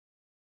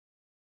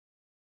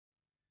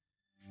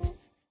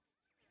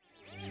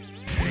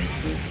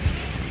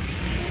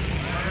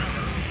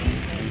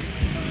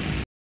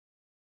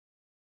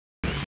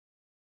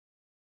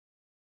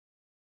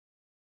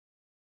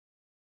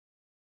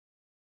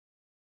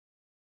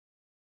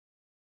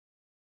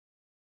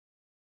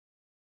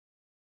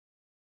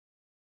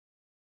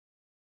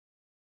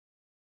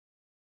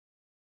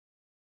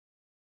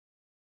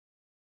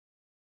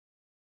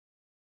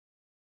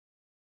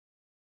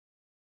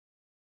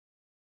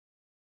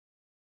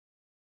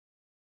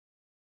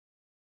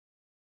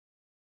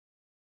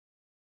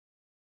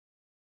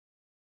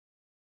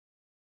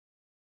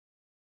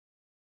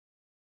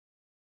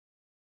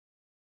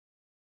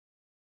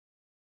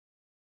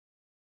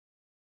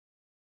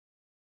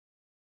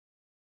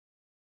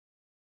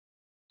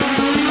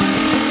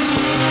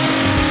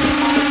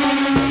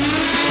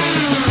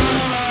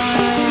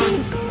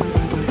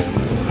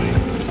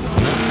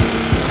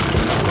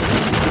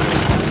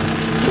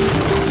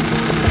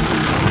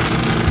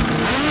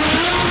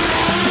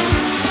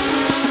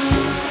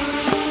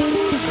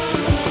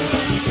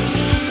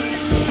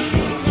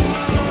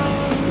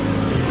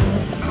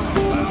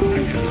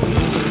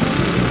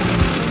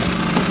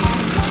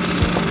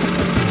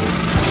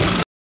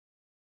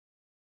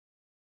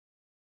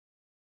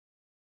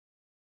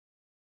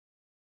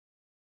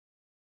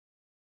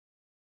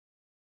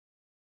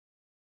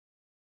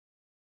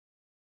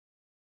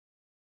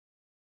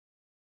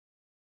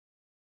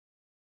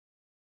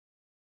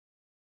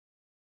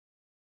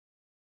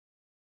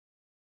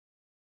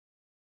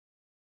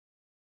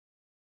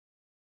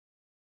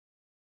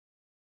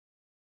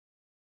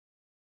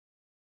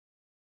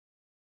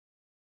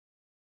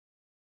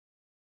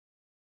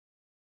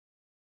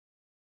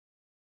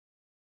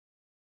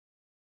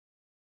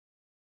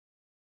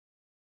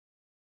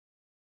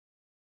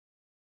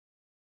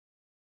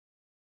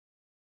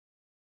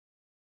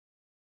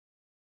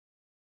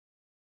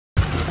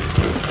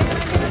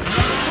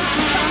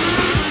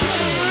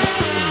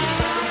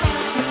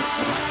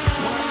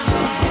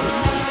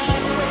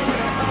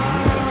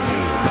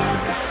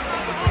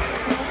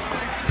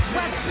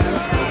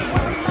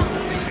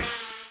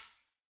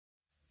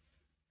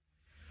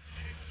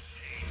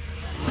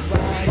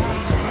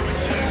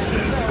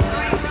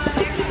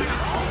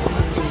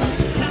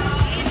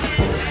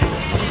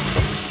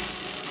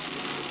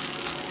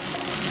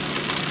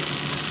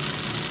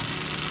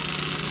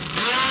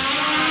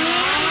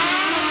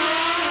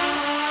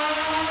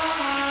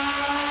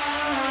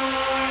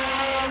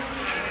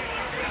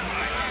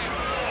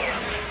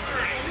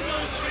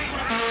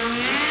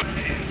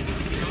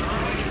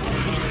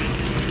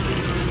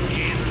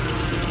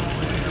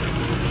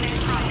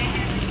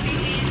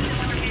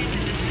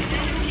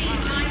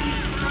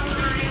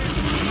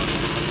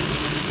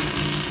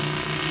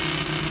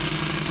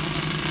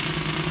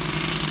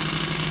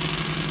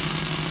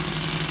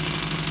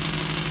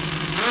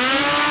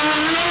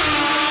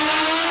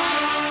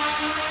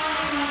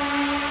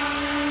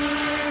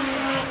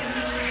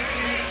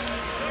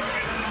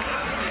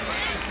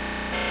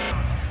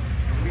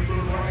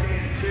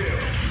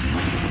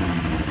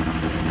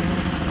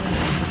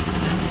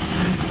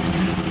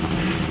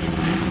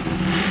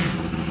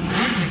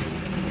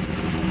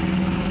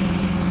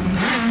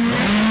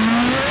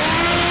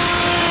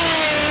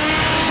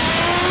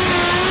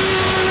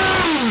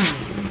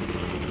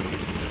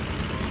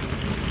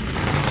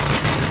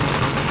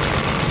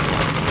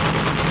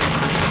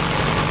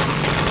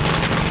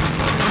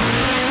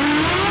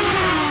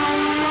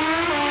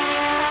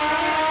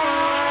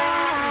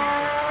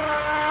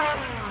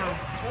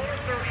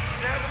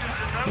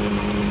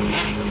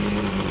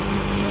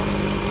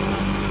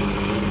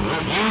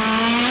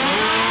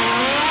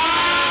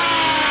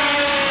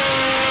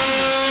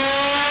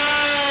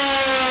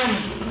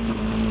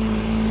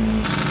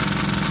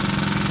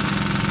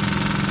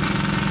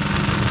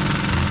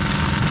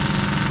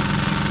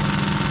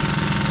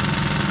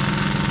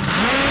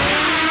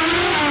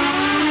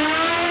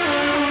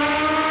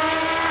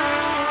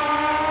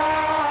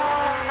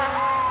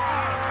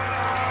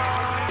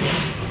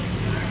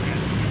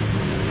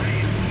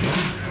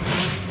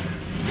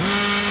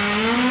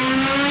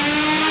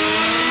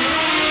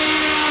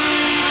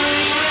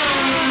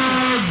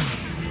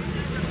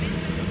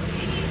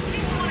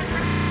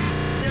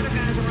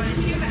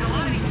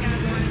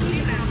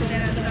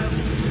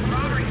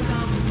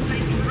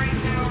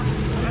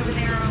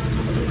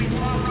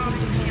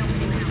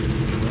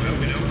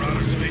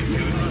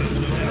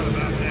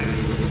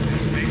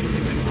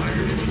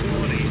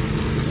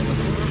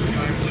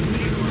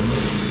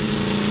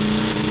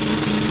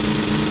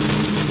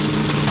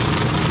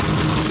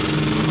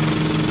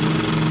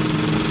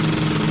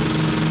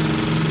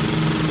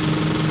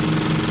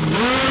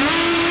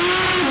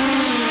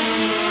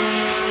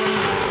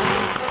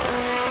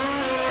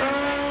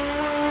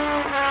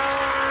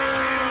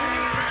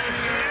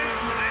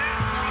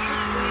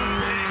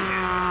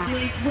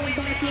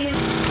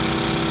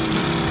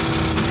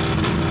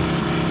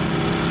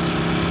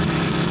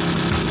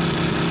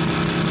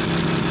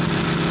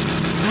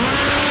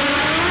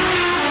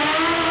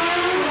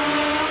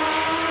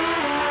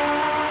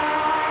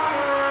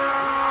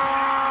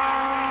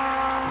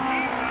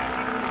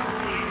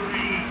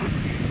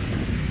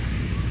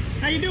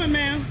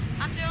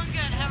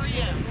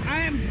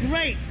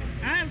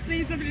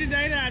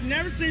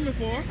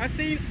Before. I've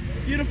seen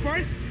you're the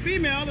first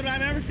female that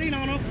I've ever seen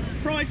on a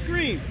Pro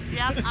Extreme.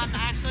 Yep, I'm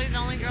actually the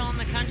only girl in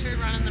the country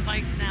running the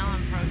bikes now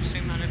on Pro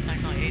Extreme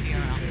Motorcycle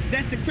Adrl.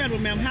 That's incredible,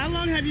 ma'am. How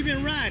long have you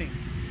been riding?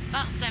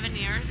 About 7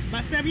 years.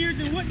 About 7 years,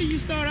 and what did you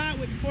start out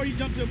with before you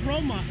jumped to a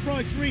Pro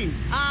Extreme?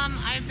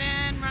 I've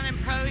been running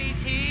Pro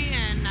ET,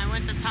 and I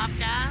went to Top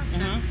Gas,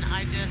 and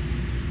I just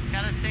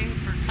got a thing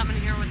for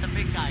coming here with the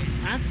big guys.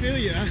 I feel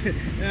you.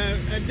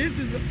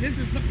 This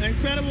is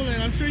incredible,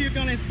 and I'm sure you're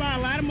going to inspire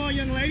a lot of more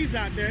young ladies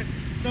out there.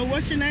 So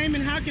what's your name,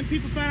 and how can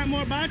people find out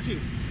more about you?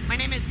 My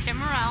name is Kim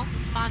Morrell,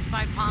 sponsored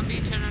by Palm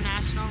Beach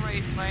International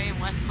Raceway in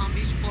West Palm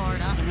Beach,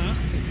 Florida.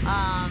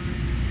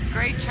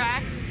 Great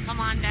track. Come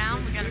on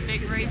down. We got a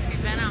big race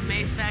event on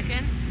May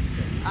 2nd.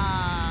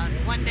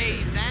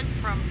 One-day event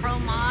from Pro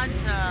Mod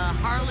to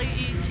Harley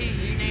ET.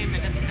 You name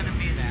it, it's going to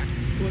be there.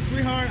 Well,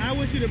 sweetheart, I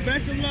wish you the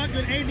best of luck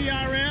with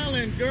ADRL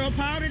and Girl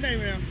Power today,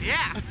 ma'am.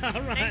 Yeah.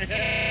 All right.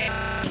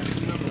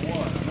 Number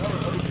one,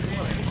 another 020,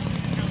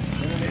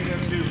 and an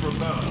 802 for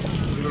both.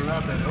 We don't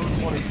have that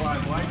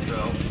 025 light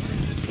though.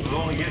 We'll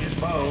only get to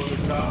bow at the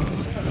top.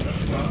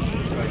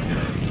 Right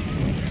there.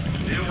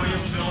 Neil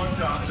Williams still on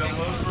top,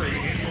 003,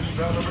 Indian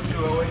spell number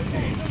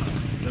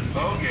 2018. The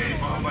bow game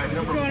followed by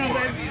number 4. What's going on,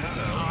 baby?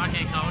 I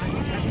can't call it.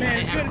 Man,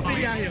 it's good to see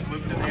you out here.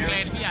 I'm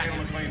glad to be out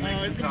here.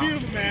 Oh, it's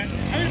beautiful, man.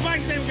 How many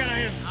bikes we got out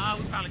here?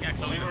 We probably got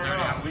close to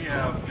 30. We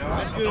have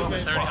That's good,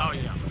 man. 30, oh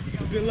yeah.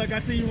 Good luck. I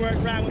see you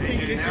ride with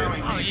Pinky this year.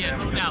 Oh yeah,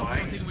 no doubt.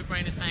 We'll see if we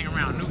bring this thing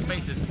around. New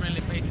faces,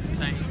 friendly faces and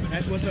things.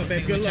 That's what's up,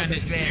 baby. Good luck.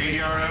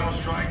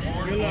 ADRL, strike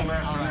forward, full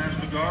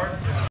master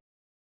guard.